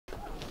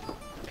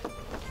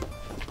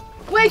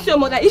Where is your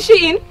mother? Is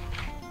she in?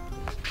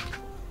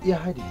 Yeah,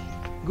 Heidi.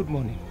 Good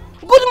morning.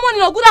 Good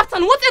morning or good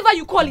afternoon, whatever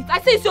you call it.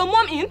 I say, is your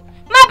mom in?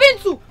 Ma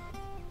Bintu!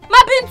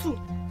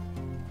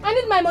 I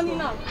need my money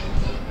now.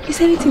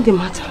 Is anything the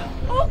matter?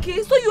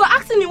 Okay, so you are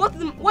asking me what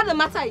the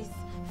matter is.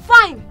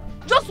 Fine.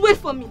 Just wait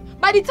for me.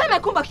 By the time I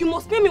come back, you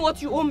must pay me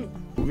what you owe me.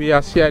 We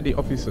are CID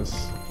officers.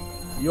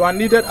 You are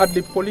needed at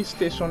the police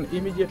station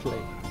immediately.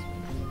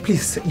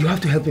 Please, you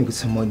have to help me with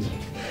some money.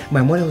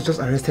 My mother was just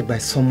arrested by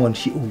someone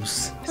she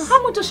owes.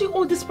 How much does she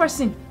owe this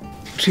person?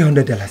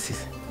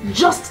 $300.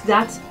 Just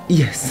that?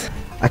 Yes.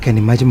 I can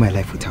imagine my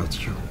life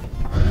without you.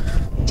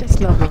 Just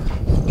love me.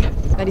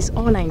 That is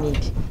all I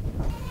need.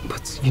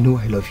 But you know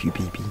I love you,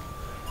 baby.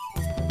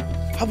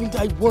 Haven't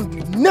I warned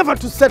you never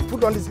to set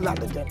foot on this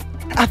land again?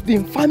 I've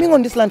been farming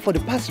on this land for the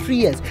past 3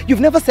 years. You've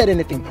never said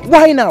anything.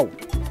 Why now?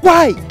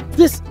 Why?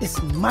 This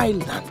is my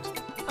land,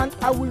 and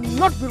I will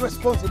not be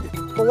responsible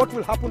for what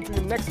will happen to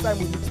you next time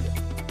we meet here.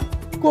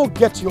 Go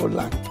get your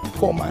land,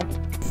 poor man.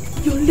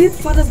 Your late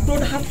father's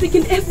brother has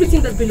taken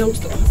everything that belongs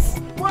to us.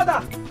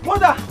 Mother,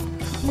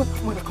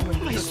 come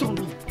on. My son,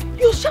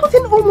 your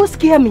shouting almost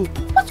scared me.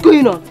 What's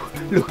going on?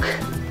 Look,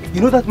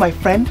 you know that my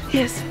friend?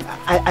 Yes.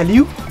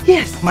 Aliu?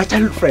 Yes. My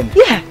childhood friend?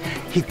 Yeah.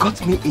 He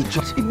got me a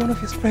job in one of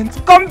his friends'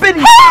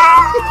 company.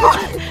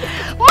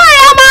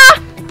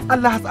 Mama!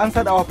 Allah has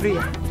answered our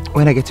prayer.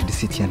 When I get to the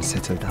city and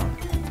settle down,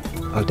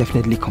 I'll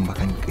definitely come back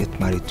and get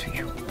married to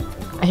you.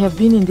 I have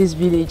been in this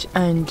village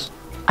and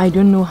I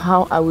don't know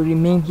how I will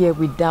remain here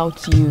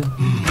without you.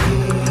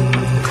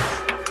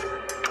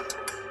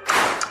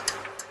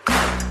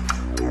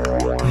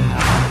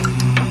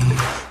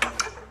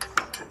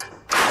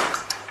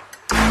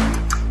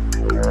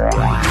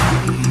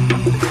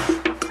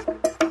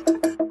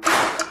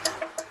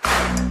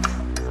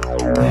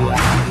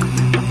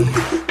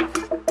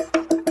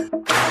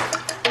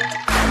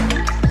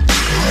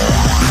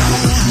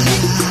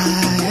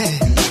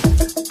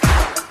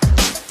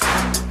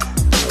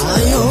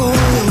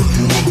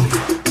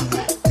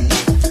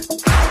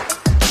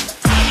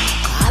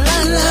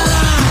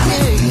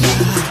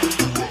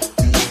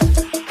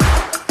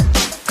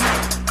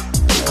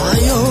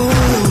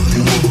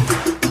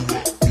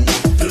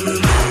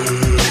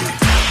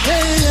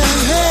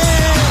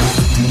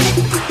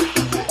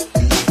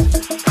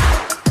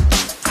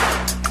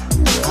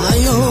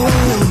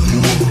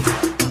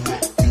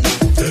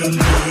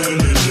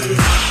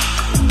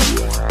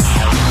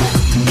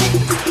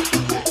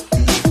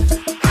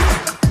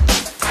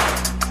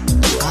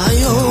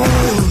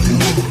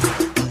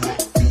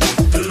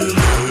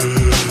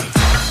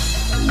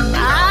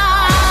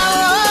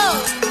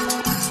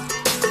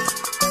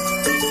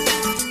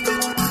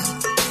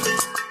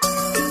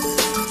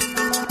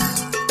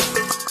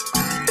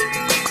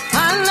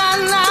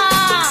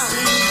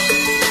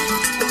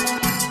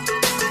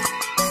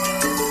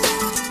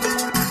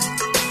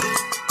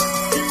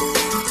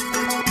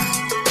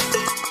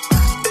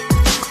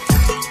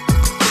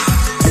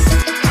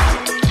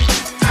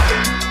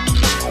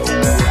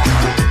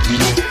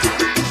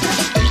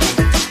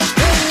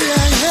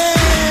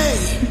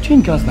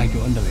 Girls like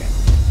your underwear.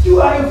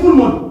 You are a fool,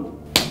 man.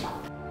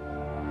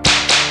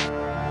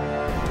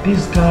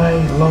 This guy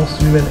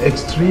loves women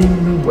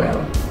extremely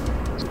well.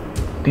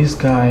 This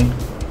guy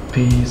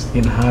pays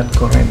in hard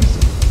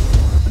currency.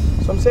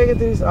 Some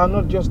secretaries are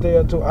not just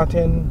there to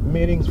attend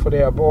meetings for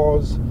their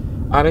boss,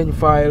 arrange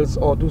files,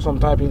 or do some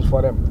typings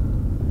for them.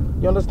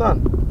 You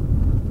understand?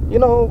 You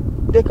know,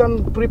 they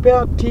can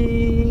prepare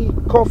tea,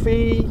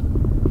 coffee,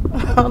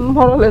 and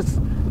more or less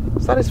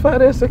satisfy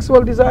their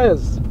sexual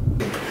desires.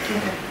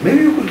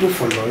 Maybe we could go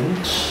for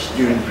lunch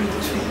during break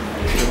between.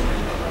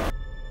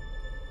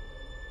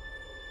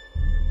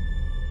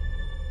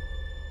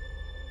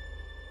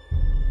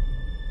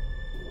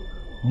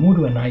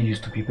 Modu and I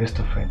used to be best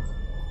of friends.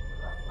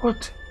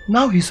 But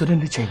now he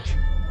suddenly changed.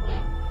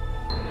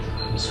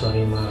 I'm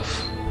sorry,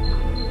 Maf.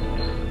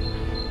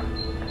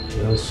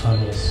 Your son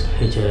is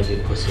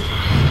HIV positive.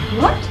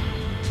 What?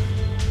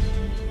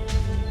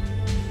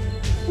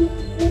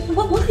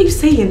 What are you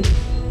saying?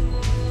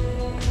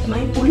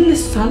 My only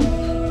son?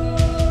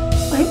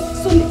 My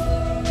son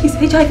is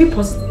HIV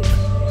positive?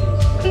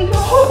 No!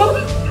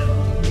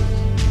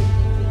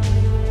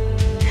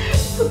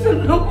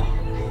 No!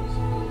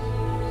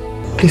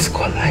 Please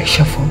call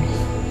Aisha for me.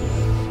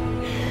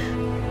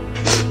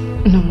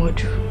 No,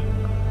 Modu.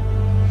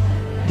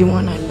 The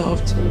one I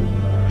loved,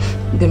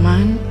 the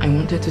man I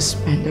wanted to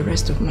spend the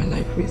rest of my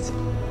life with,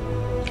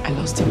 I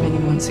lost him many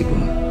months ago.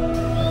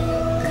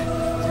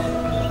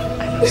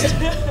 I lost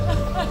him.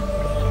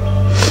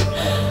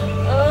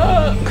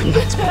 Good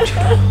night, Modu.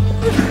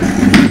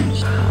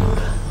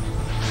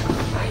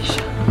 Aisha.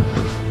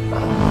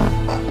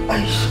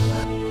 Aisha.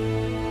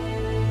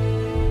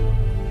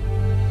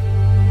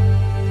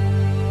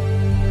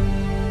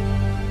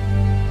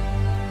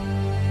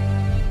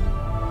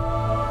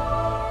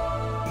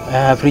 I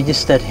have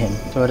registered him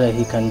so that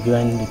he can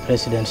join the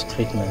president's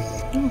treatment.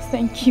 Oh,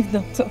 thank you,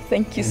 doctor.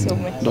 Thank you so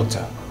much.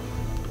 Doctor,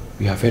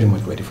 we are very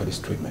much ready for this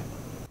treatment.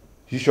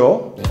 You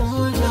sure? Yes.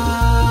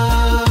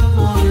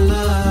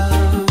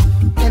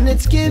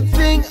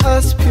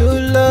 As pure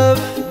love,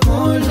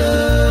 more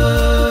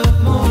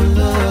love, more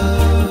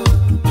love.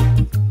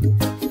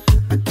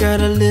 I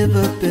gotta live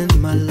up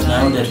in my life.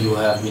 Now that you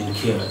have been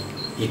cured,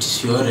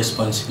 it's your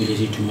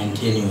responsibility to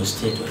maintain your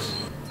status.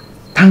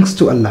 Thanks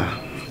to Allah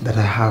that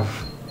I have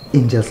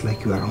angels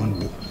like you around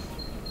me.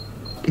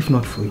 If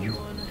not for you,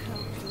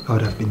 I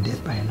would have been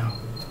dead by now.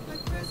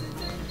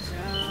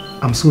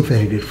 I'm so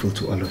very grateful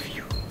to all of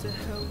you.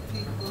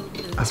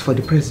 As for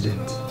the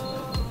president,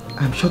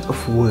 I'm short of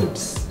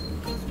words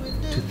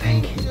to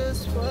thank him.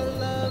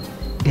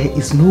 There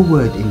is no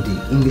word in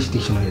the English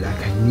dictionary that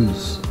I can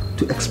use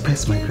to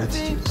express my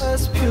gratitude.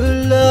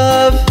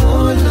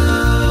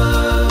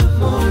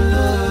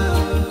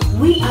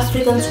 We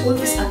Africans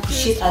always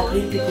appreciate our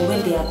great people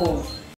when they are gone.